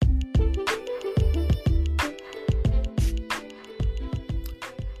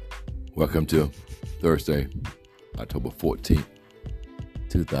Welcome to Thursday, October 14th,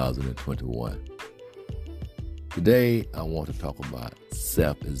 2021. Today, I want to talk about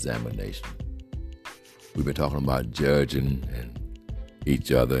self-examination. We've been talking about judging and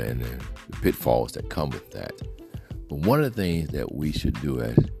each other and the pitfalls that come with that. But one of the things that we should do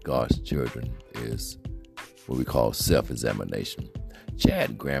as God's children is what we call self-examination.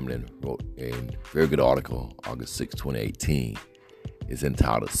 Chad Gramling wrote a very good article, August 6, 2018. It's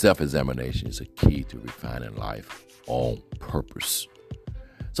entitled, Self-Examination is a Key to Refining Life on Purpose.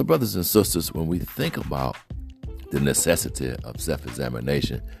 So brothers and sisters, when we think about the necessity of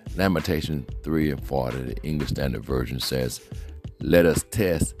self-examination, Lamentation 3 and 4 of the English Standard Version says, let us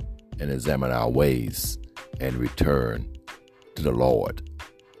test and examine our ways and return to the Lord.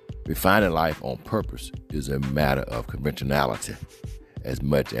 Refining life on purpose is a matter of conventionality as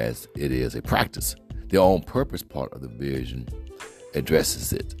much as it is a practice. The on purpose part of the vision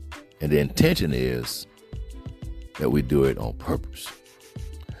addresses it, and the intention is that we do it on purpose.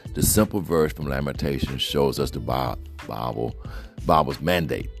 The simple verse from Lamentations shows us the Bible's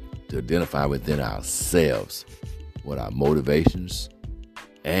mandate to identify within ourselves what our motivations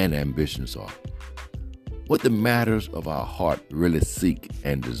and ambitions are, what the matters of our heart really seek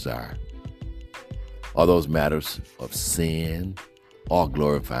and desire. Are those matters of sin or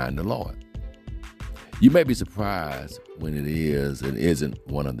glorifying the Lord? You may be surprised when it is and isn't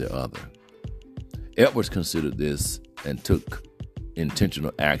one or the other. Edwards considered this and took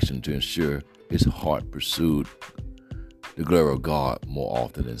intentional action to ensure his heart pursued the glory of God more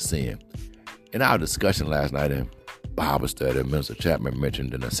often than sin. In our discussion last night in Bible study, Minister Chapman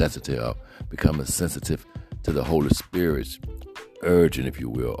mentioned the necessity of becoming sensitive to the Holy Spirit's urging, if you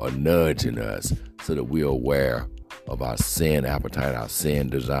will, or nudging us so that we are aware of our sin appetite, our sin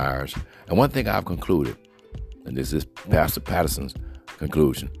desires. And one thing I've concluded, and this is Pastor Patterson's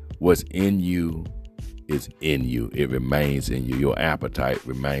conclusion, what's in you is in you. It remains in you. Your appetite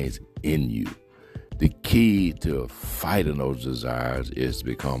remains in you. The key to fighting those desires is to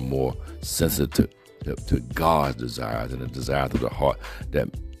become more sensitive to God's desires and the desires of the heart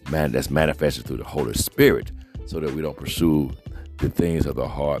that's manifested through the Holy Spirit, so that we don't pursue the things of the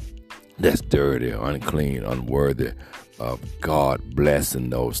heart that's dirty, unclean, unworthy of God blessing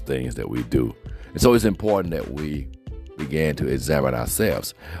those things that we do. And so it's important that we begin to examine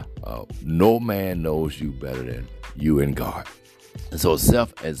ourselves. No man knows you better than you and God. And so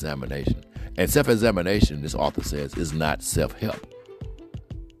self-examination. And self-examination, this author says, is not self-help.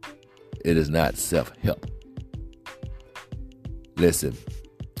 It is not self-help. Listen,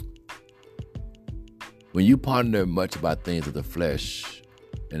 when you ponder much about things of the flesh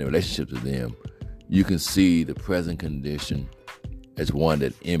and the relationship to them, you can see the present condition as one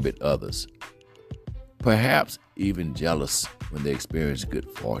that envied others, perhaps even jealous when they experience good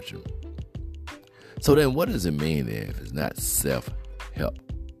fortune. So then what does it mean then if it's not self-help?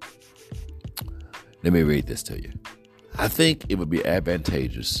 Let me read this to you. I think it would be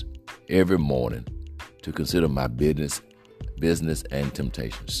advantageous every morning to consider my business and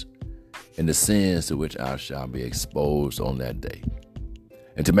temptations and the sins to which I shall be exposed on that day,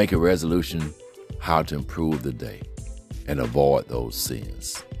 and to make a resolution how to improve the day and avoid those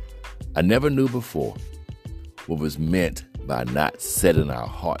sins. I never knew before what was meant by not setting our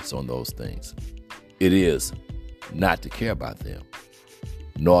hearts on those things. It is not to care about them,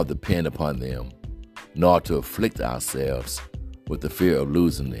 nor depend upon them, nor to afflict ourselves with the fear of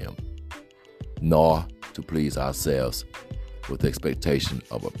losing them, nor to please ourselves with the expectation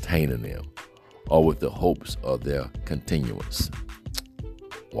of obtaining them, or with the hopes of their continuance.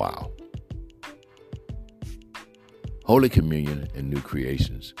 Wow. Holy Communion and new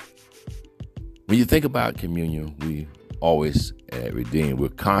creations. When you think about communion, we always at Redeemed, we're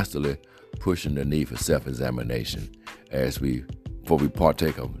constantly pushing the need for self-examination. Before we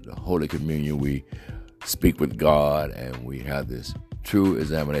partake of the Holy Communion, we speak with God and we have this true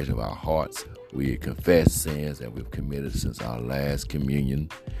examination of our hearts. We confess sins that we've committed since our last communion.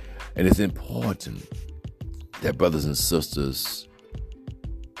 And it's important that brothers and sisters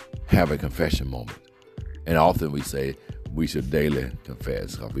have a confession moment. And often we say we should daily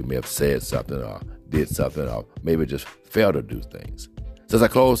confess, because we may have said something or did something or maybe just failed to do things. So as I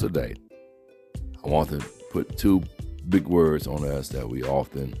close today, I want to put two big words on us that we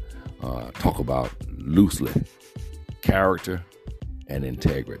often talk about loosely: character and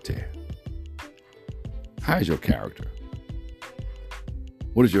integrity. How is your character?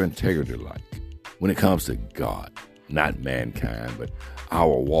 What is your integrity like when it comes to God? Not mankind, but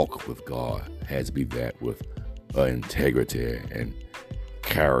our walk with God has to be that with integrity and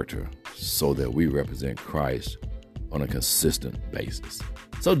character, so that we represent Christ on a consistent basis.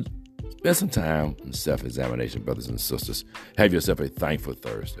 So Spend some time in self-examination, brothers and sisters. Have yourself a thankful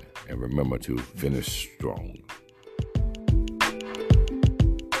Thursday, and remember to finish strong.